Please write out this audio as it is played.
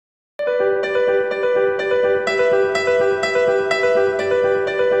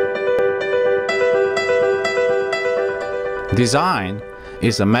Design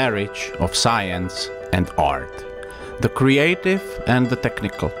is a marriage of science and art, the creative and the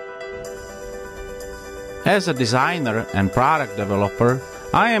technical. As a designer and product developer,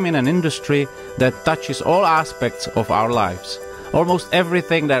 I am in an industry that touches all aspects of our lives, almost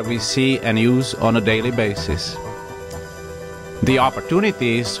everything that we see and use on a daily basis. The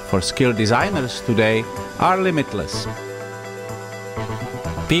opportunities for skilled designers today are limitless.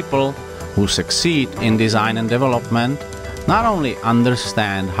 People who succeed in design and development not only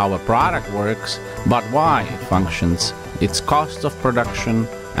understand how a product works, but why it functions, its costs of production,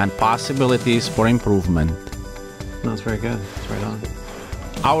 and possibilities for improvement. That's very good. That's right on.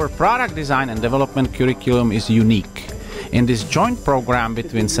 Our product design and development curriculum is unique. In this joint program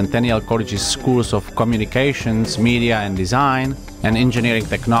between Centennial College's Schools of Communications, Media and Design, and Engineering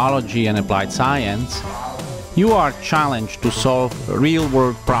Technology and Applied Science, you are challenged to solve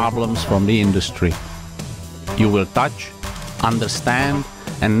real-world problems from the industry. You will touch, understand,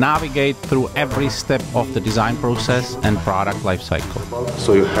 and navigate through every step of the design process and product lifecycle.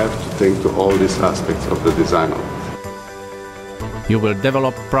 So you have to think to all these aspects of the design. You will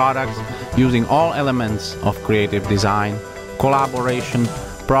develop products using all elements of creative design, collaboration,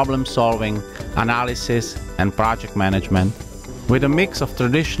 problem solving, analysis, and project management, with a mix of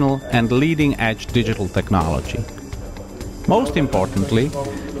traditional and leading-edge digital technology. Most importantly,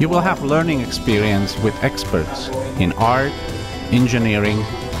 you will have learning experience with experts in art, engineering,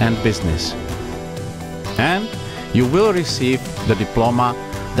 and business. And you will receive the diploma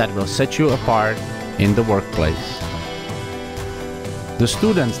that will set you apart in the workplace. The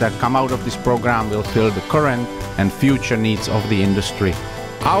students that come out of this program will fill the current and future needs of the industry.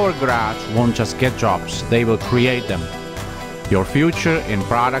 Our grads won't just get jobs, they will create them. Your future in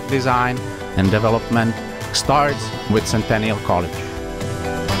product design and development starts with Centennial College.